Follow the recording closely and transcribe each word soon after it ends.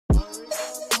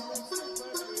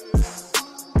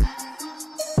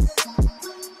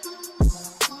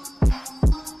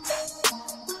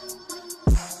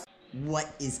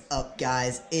is up,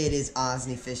 guys? It is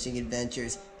Osny Fishing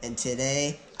Adventures, and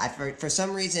today, for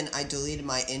some reason, I deleted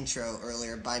my intro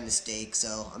earlier by mistake,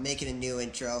 so I'm making a new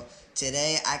intro.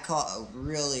 Today, I caught a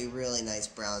really, really nice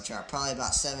brown trout, probably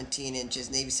about 17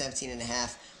 inches, maybe 17 and a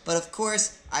half, but of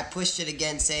course, I pushed it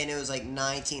again saying it was like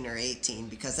 19 or 18,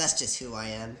 because that's just who I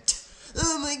am.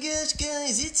 Oh my gosh,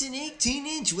 guys, it's an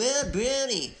 18-inch wild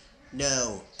brownie.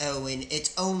 No, Owen,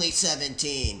 it's only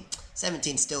 17.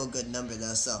 17's still a good number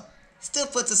though, so still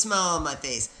puts a smile on my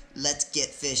face. Let's get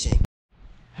fishing.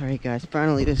 Alright guys,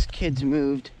 finally this kid's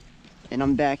moved and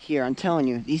I'm back here. I'm telling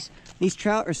you, these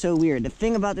trout are so weird. The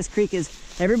thing about this creek is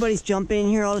everybody's jumping in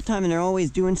here all the time and they're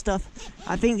always doing stuff.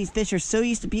 I think these fish are so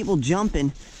used to people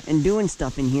jumping and doing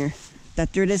stuff in here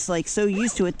that they're just like so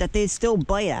used to it that they still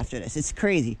bite after this. It's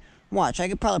crazy. Watch, I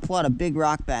could probably pull out a big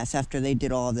rock bass after they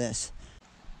did all this.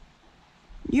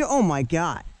 Oh my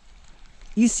god.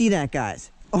 You see that, guys?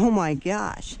 Oh my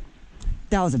gosh.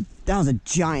 That was a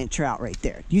giant trout right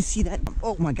there. You see that?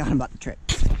 Oh my god, I'm about to trip.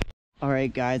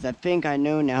 Alright guys, I think I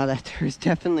know now that there's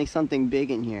definitely something big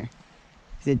in here.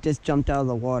 It just jumped out of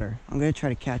the water. I'm gonna try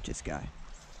to catch this guy.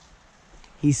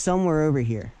 He's somewhere over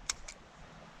here.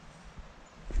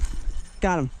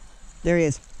 Got him. There he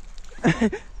is.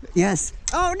 Yes.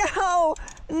 Oh no!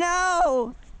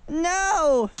 No!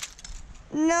 No!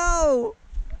 No!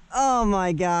 Oh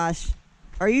my gosh.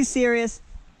 Are you serious?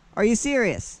 Are you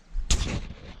serious?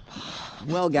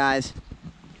 Well guys,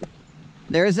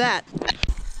 there's that.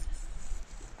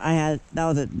 That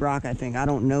was a rock, I think. I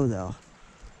don't know though.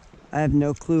 I have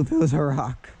no clue if it was a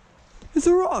rock. It's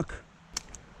a rock.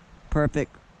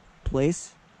 Perfect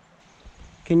place.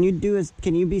 Can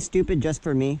you be stupid just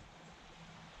for me?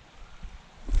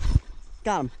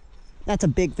 Got him. That's a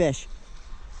big fish.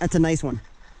 That's a nice one.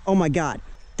 Oh my god.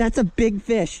 That's a big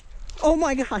fish. Oh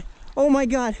my god. Oh my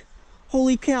god.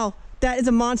 Holy cow. That is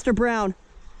a monster brown.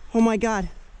 Oh my god.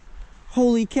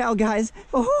 Holy cow, guys.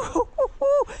 Oh,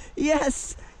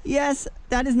 yes. Yes.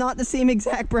 That is not the same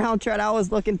exact brown trout I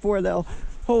was looking for, though.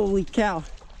 Holy cow.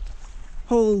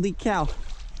 Holy cow.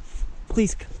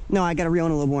 Please. No, I got to reel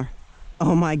in a little more.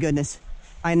 Oh my goodness.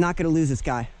 I'm not going to lose this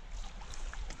guy.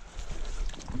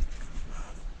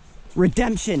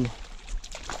 Redemption.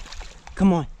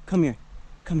 Come on. Come here.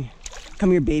 Come here.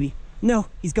 Come here, baby. No,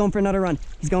 he's going for another run.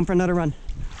 He's going for another run.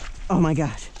 Oh my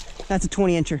gosh. That's a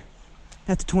 20-incher.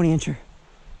 That's a 20-incher.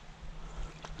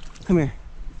 Come here.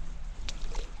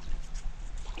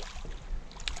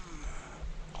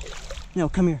 No,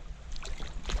 come here.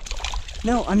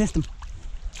 No, I missed him.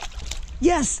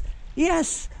 Yes!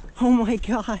 Yes! Oh my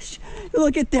gosh.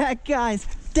 Look at that, guys.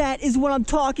 That is what I'm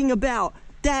talking about.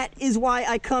 That is why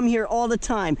I come here all the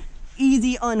time.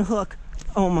 Easy unhook.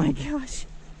 Oh my gosh.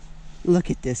 Look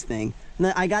at this thing.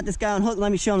 I got this guy on hook.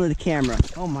 Let me show him to the camera.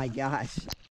 Oh my gosh.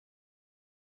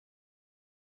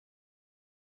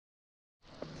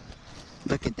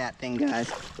 Look at that thing,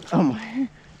 guys. Oh my.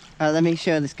 Let me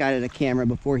show this guy to the camera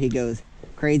before he goes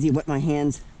crazy with my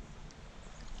hands.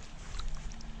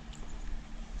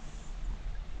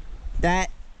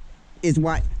 That is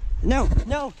why. No,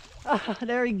 no. Oh,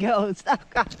 there he goes. Oh,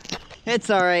 God. It's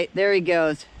all right. There he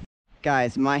goes.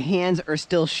 Guys, my hands are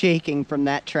still shaking from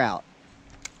that trout.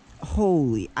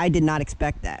 Holy, I did not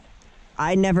expect that.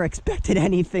 I never expected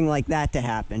anything like that to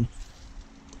happen.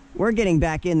 We're getting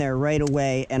back in there right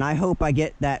away, and I hope I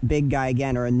get that big guy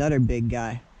again or another big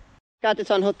guy. Got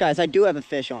this on hook, guys. I do have a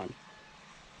fish on.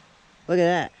 Look at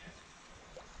that.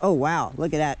 Oh, wow.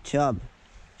 Look at that chub.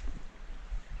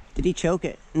 Did he choke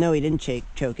it? No, he didn't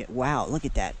choke it. Wow, look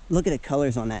at that. Look at the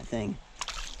colors on that thing.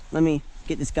 Let me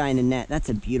get this guy in the net. That's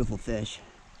a beautiful fish.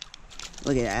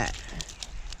 Look at that.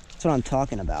 That's what I'm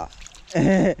talking about.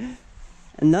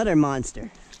 Another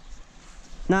monster.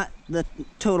 Not the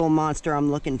total monster I'm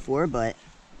looking for, but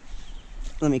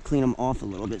let me clean him off a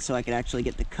little bit so I could actually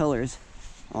get the colors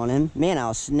on him. Man, I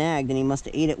was snagged and he must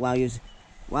have ate it while he was...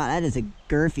 Wow, that is a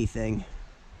girthy thing.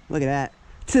 Look at that.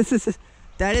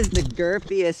 That is the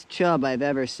girthiest chub I've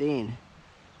ever seen.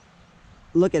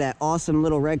 Look at that awesome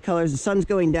little red colors. The sun's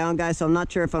going down, guys, so I'm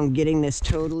not sure if I'm getting this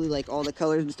totally, like all the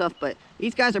colors and stuff, but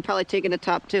these guys are probably taking the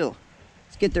top too.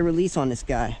 Let's get the release on this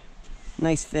guy.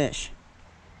 Nice fish.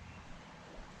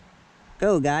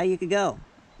 Go, guy, you could go.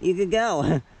 You could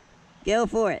go. Go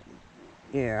for it.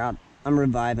 Here, I'm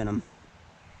reviving him.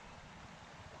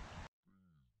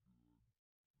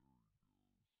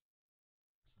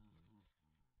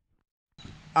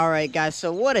 Alright guys,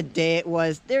 so what a day it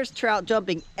was. There's trout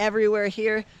jumping everywhere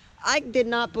here. I did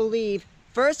not believe.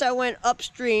 First I went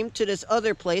upstream to this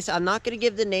other place. I'm not going to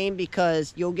give the name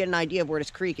because you'll get an idea of where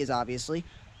this creek is, obviously.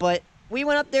 But we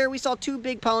went up there, we saw 2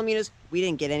 big palominas, we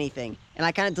didn't get anything. And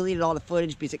I kind of deleted all the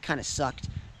footage because it kind of sucked.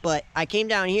 But I came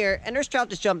down here, and there's trout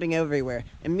just jumping everywhere.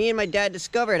 And me and my dad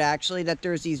discovered, actually, that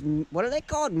there's these, what are they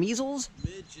called, measles?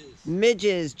 Midges.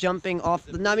 Midges jumping off,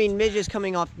 midges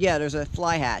coming off, yeah, there's a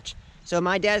fly hatch. So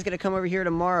my dad's going to come over here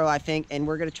tomorrow, I think, and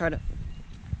we're going to try to,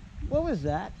 what was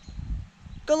that?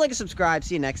 Go like and subscribe,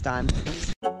 see you next time.